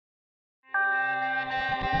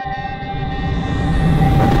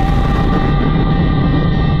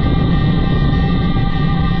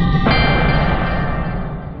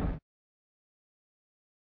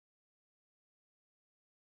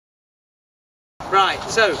Right,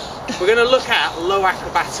 so we're going to look at low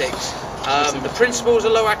acrobatics. The principles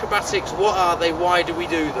of low acrobatics, what are they, why do we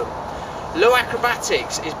do them? Low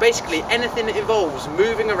acrobatics is basically anything that involves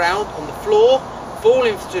moving around on the floor,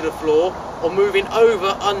 falling to the floor, or moving over,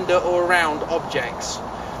 under or around objects.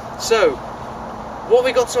 So what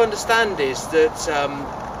we got to understand is that,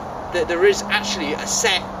 that there is actually a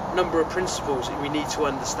set number of principles that we need to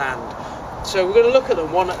understand. So we're going to look at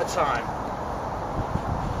them one at a time.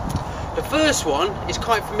 The first one is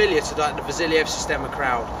quite familiar to like the Vasiliev Systema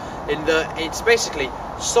crowd, in that it's basically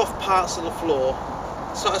soft parts of the floor,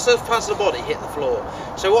 soft parts of the body hit the floor.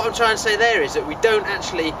 So what I'm trying to say there is that we don't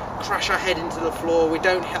actually crash our head into the floor, we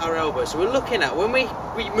don't hit our elbows. So we're looking at when we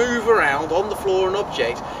move around on the floor an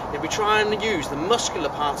object, if we try and use the muscular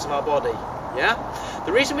parts of our body. Yeah?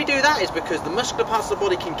 The reason we do that is because the muscular parts of the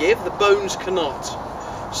body can give, the bones cannot.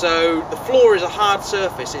 So the floor is a hard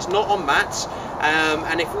surface, it's not on mats,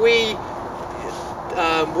 and if we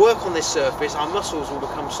work on this surface, our muscles will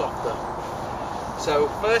become softer. So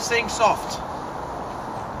first thing, soft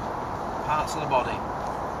parts of the body.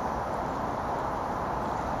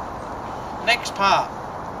 Next part,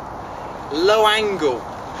 low angle.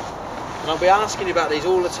 And I'll be asking you about these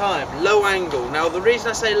all the time. Low angle. Now the reason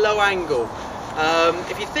I say low angle,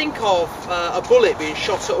 if you think of a bullet being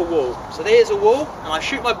shot at a wall, so there's a wall and I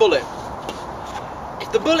shoot my bullet.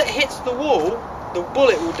 If the bullet hits the wall, the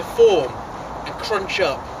bullet will deform and crunch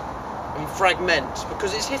up and fragment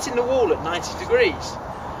because it's hitting the wall at 90 degrees.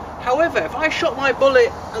 However, if I shot my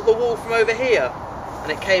bullet at the wall from over here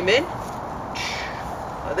and it came in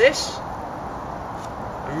like this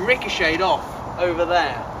and ricocheted off over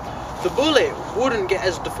there, the bullet wouldn't get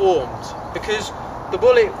as deformed because the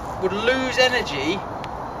bullet would lose energy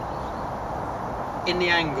in the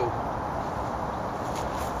angle.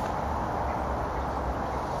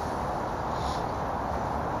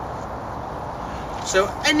 So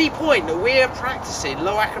any point that we are practicing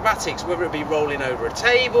low acrobatics, whether it be rolling over a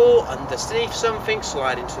table, underneath something,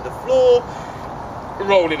 sliding to the floor,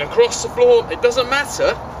 rolling across the floor, it doesn't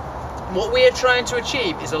matter. What we are trying to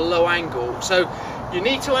achieve is a low angle. So you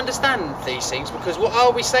need to understand these things, because what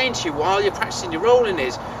I'll be saying to you while you're practicing your rolling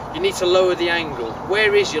is you need to lower the angle.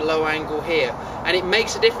 Where is your low angle here? And it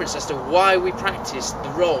makes a difference as to why we practice the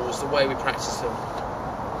rolls the way we practice them.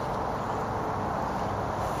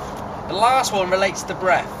 The last one relates to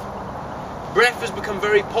breath. Breath has become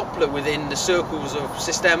very popular within the circles of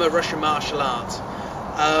Systema, Russian martial arts,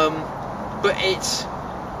 but it's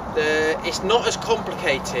not as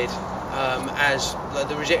complicated as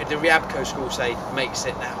the Ryabko school makes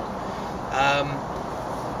it now.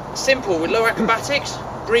 Simple with low acrobatics: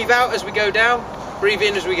 breathe out as we go down, breathe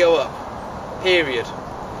in as we go up. Period.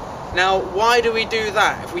 Now, why do we do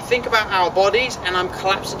that? If we think about our bodies and I'm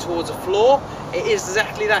collapsing towards a floor, it is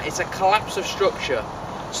exactly that. It's a collapse of structure.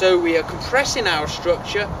 So we are compressing our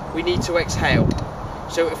structure, we need to exhale.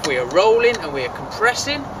 So if we are rolling and we are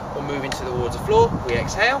compressing or moving towards the floor, we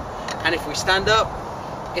exhale. And if we stand up,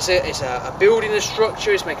 it's a building of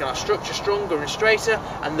structure, it's making our structure stronger and straighter,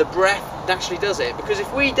 and the breath naturally does it. Because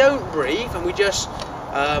if we don't breathe and we just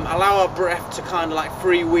allow our breath to kind of like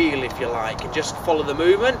freewheel, if you like, and just follow the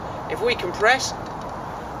movement, if we compress,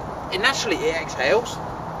 it naturally exhales.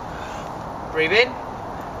 Breathe in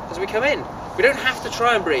as we come in. We don't have to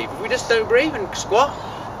try and breathe. If we just don't breathe and squat,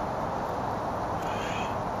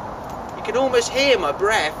 you can almost hear my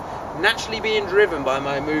breath naturally being driven by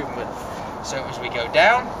my movement. So as we go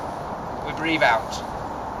down, we breathe out.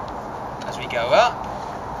 As we go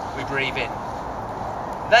up, we breathe in.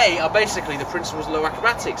 They are basically the principles of low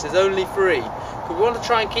acrobatics. There's only 3. But we want to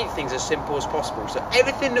try and keep things as simple as possible. So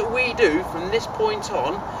everything that we do from this point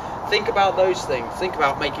on, think about those things. Think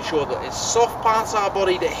about making sure that it's soft parts of our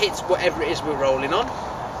body that hits whatever it is we're rolling on,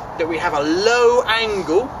 that we have a low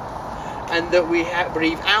angle, and that we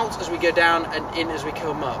breathe out as we go down and in as we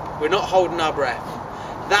come up. We're not holding our breath.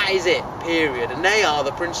 That is it, period. And they are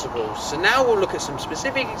the principles. So now we'll look at some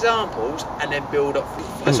specific examples and then build up.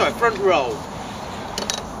 Front roll.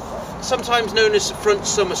 Sometimes known as front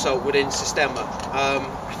somersault within Systema.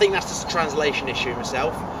 I think that's just a translation issue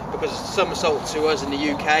myself, because somersault to us in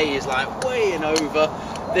the UK is like way and over.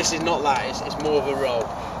 This is not that, it's more of a roll.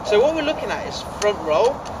 So what we're looking at is front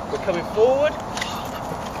roll. We're coming forward,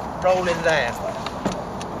 rolling there.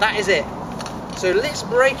 That is it. So let's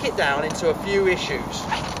break it down into a few issues.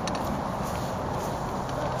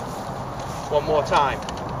 One more time.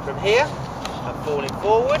 From here, I'm falling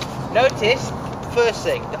forward. Notice, first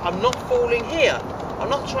thing, that I'm not falling here. I'm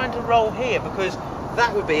not trying to roll here because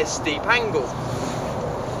that would be a steep angle.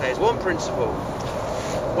 There's one principle.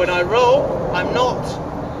 When I roll, I'm not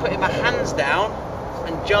putting my hands down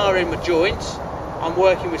and jarring my joints. I'm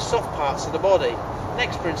working with soft parts of the body.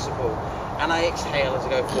 Next principle. And I exhale as I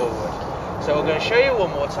go forward. So I'm going to show you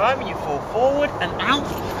one more time, and you fall forward and out,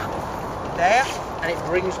 there, and it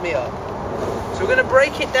brings me up. So we're going to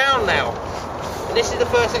break it down now. And this is the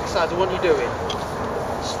first exercise I want you doing.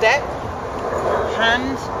 Step,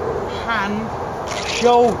 hand, hand,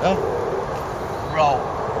 shoulder, roll.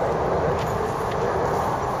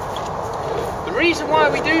 The reason why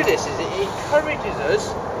we do this is it encourages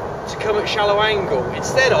us to come at shallow angle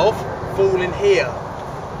instead of falling here.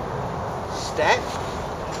 Step,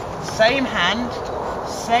 same hand,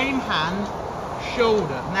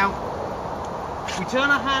 shoulder. Now, we turn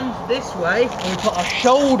our hand this way and we put our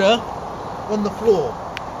shoulder on the floor.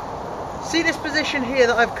 See this position here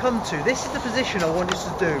that I've come to? This is the position I want us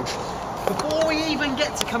to do before we even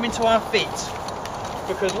get to come into our feet.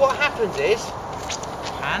 Because what happens is,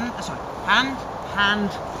 hand,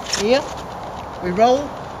 here, we roll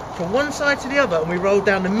from one side to the other and we roll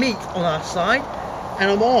down the meat on our side,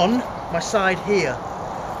 and I'm on my side here.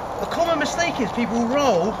 A common mistake is people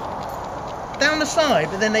roll down the side,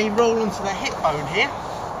 but then they roll onto their hip bone here.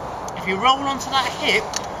 If you roll onto that hip,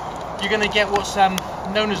 you're going to get what's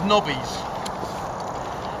known as knobbies.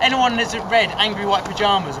 Anyone that's read Angry White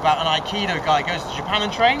Pajamas about an Aikido guy who goes to Japan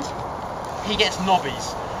and trains, he gets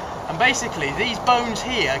knobbies. And basically these bones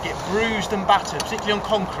here get bruised and battered, particularly on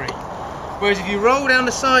concrete. Whereas if you roll down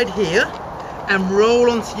the side here and roll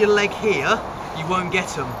onto your leg here, you won't get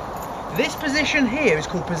them. This position here is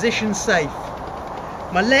called position safe.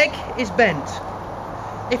 My leg is bent.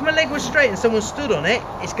 If my leg was straight and someone stood on it,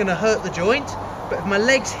 it's going to hurt the joint. But if my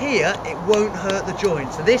leg's here, it won't hurt the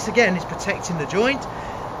joint. So this again is protecting the joint.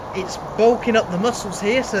 It's bulking up the muscles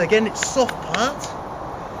here, so again it's soft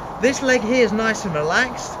part. This leg here is nice and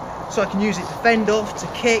relaxed, so I can use it to fend off, to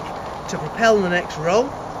kick, to propel the next roll.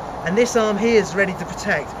 And this arm here is ready to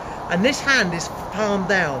protect. And this hand is palm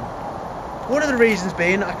down. One of the reasons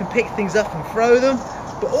being I can pick things up and throw them,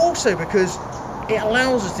 but also because it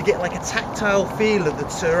allows us to get like a tactile feel of the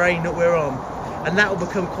terrain that we're on. And that will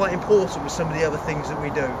become quite important with some of the other things that we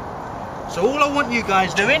do. So all I want you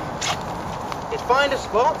guys doing is find a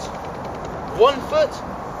spot, 1 foot,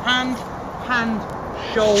 hand,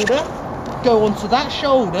 shoulder, go onto that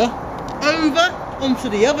shoulder, over onto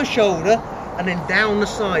the other shoulder, and then down the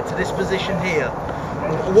side to this position here.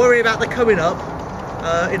 We'll worry about the coming up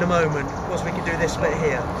in a moment, once we can do this bit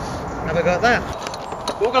here. Have a go at that.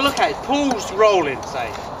 What we're going to look at is Paul's rolling,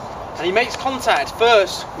 say. And he makes contact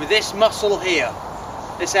first with this muscle here,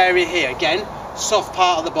 this area here. Again, soft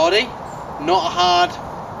part of the body, not a hard,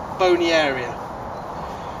 bony area.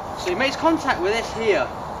 So he makes contact with this here.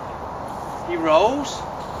 He rolls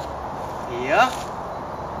here,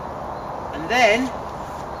 and then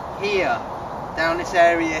here, down this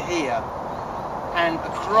area here, and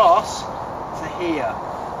across to here.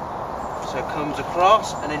 So it comes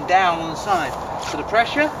across and then down on the side. So the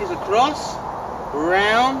pressure is across,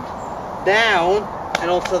 round, down, and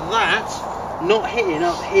onto that, not hitting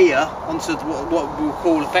up here onto what we'll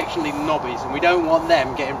call affectionately knobbies, and we don't want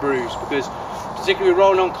them getting bruised, because particularly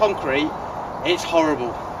rolling on concrete, it's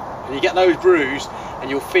horrible. And you get those bruised and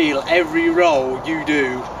you'll feel every roll you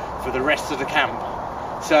do for the rest of the camp.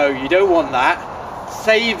 So you don't want that.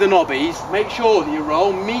 Save the knobbies, make sure that you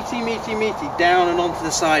roll meaty down and onto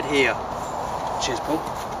the side here. Cheers,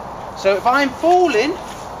 Paul. So if I'm falling,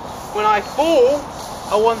 when I fall,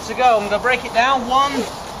 I want to go. I'm going to break it down. 1,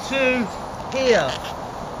 2, here,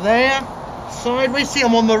 there, sideways. See,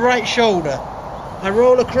 I'm on the right shoulder. I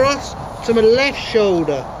roll across to my left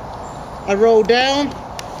shoulder. I roll down.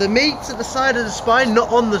 The meat's at the side of the spine, not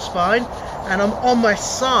on the spine, and I'm on my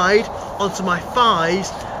side onto my thighs,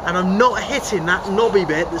 and I'm not hitting that knobby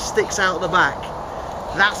bit that sticks out the back.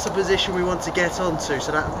 That's the position we want to get onto.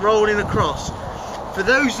 So that rolling across. For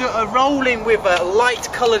those that are rolling with light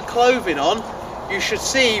coloured clothing on, you should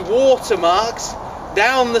see watermarks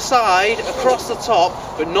down the side, across the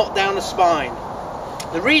top, but not down the spine.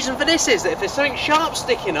 The reason for this is that if there's something sharp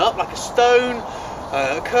sticking up, like a stone,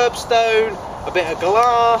 a curbstone, a bit of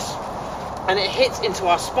glass, and it hits into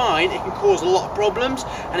our spine, it can cause a lot of problems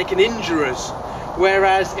and it can injure us.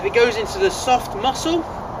 Whereas if it goes into the soft muscle,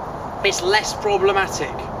 it's less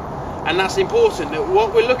problematic. And that's important, that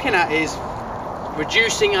what we're looking at is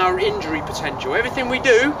reducing our injury potential. Everything we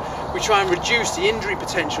do, we try and reduce the injury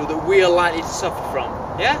potential that we are likely to suffer from.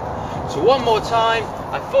 Yeah? So one more time,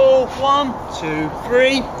 I fall, 1, 2,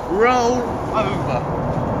 3, roll over.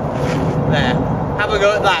 There, have a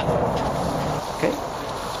go at that. Okay.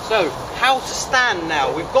 So, how to stand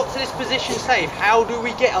now? We've got to this position safe. How do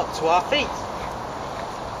we get up to our feet?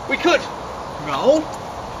 We could roll,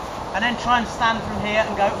 and then try and stand from here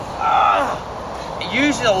and go, it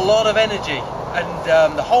uses a lot of energy,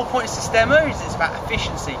 and the whole point of Systema is it's about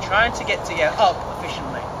efficiency, trying to get up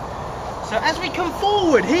efficiently. So as we come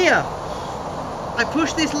forward here, I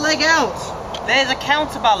push this leg out. There's a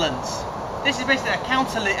counterbalance. This is basically a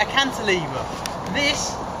cantilever.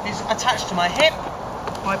 This is attached to my hip.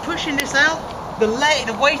 By pushing this out, the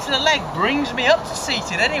weight of the leg brings me up to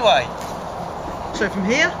seated anyway. So from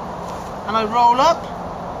here, and I roll up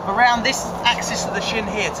around this axis of the shin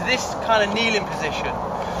here to this kind of kneeling position.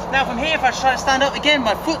 Now from here, if I try to stand up again,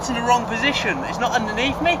 my foot's in the wrong position. It's not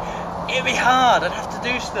underneath me. It'd be hard. I'd have to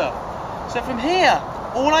do stuff. So from here,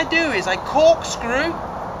 all I do is I corkscrew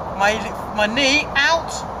my knee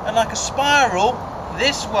out and like a spiral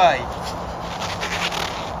this way,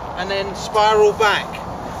 and then spiral back.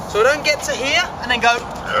 So I don't get to here and then go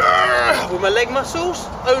with my leg muscles,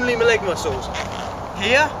 only my leg muscles.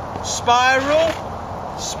 Here, spiral,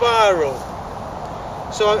 spiral.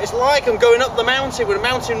 So it's like I'm going up the mountain with a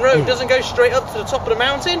mountain road. It doesn't go straight up to the top of the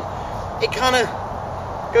mountain. It kind of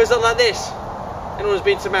goes up like this. Anyone's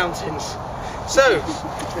been to mountains. So,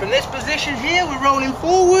 from this position here, we're rolling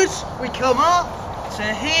forwards, we come up to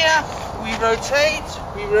here, we rotate,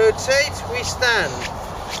 we stand.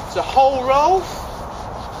 It's a whole roll.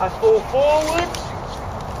 I fall forward,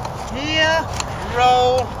 here,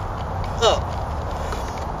 roll, up.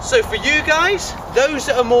 So for you guys, those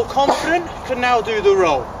that are more confident can now do the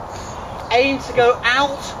roll. Aim to go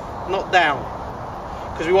out, not down,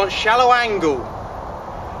 because we want shallow angle.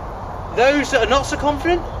 Those that are not so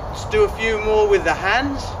confident, let's do a few more with the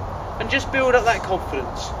hands and just build up that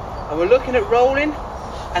confidence. And we're looking at rolling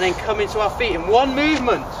and then coming to our feet in one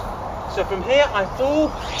movement. So from here I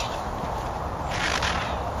fall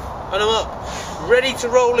and I'm up, ready to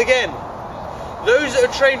roll again. Those that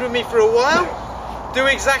have trained with me for a while, do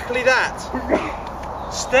exactly that.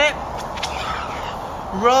 Step,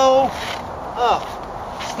 roll, up.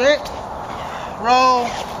 Step, roll,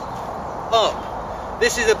 up.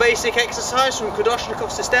 This is a basic exercise from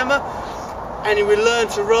Acrobatics Systema, and you will learn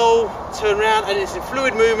to roll, turn around, and it's a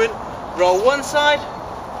fluid movement. Roll one side,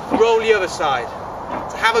 roll the other side.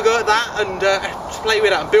 So have a go at that and play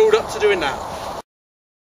with that and build up to doing that.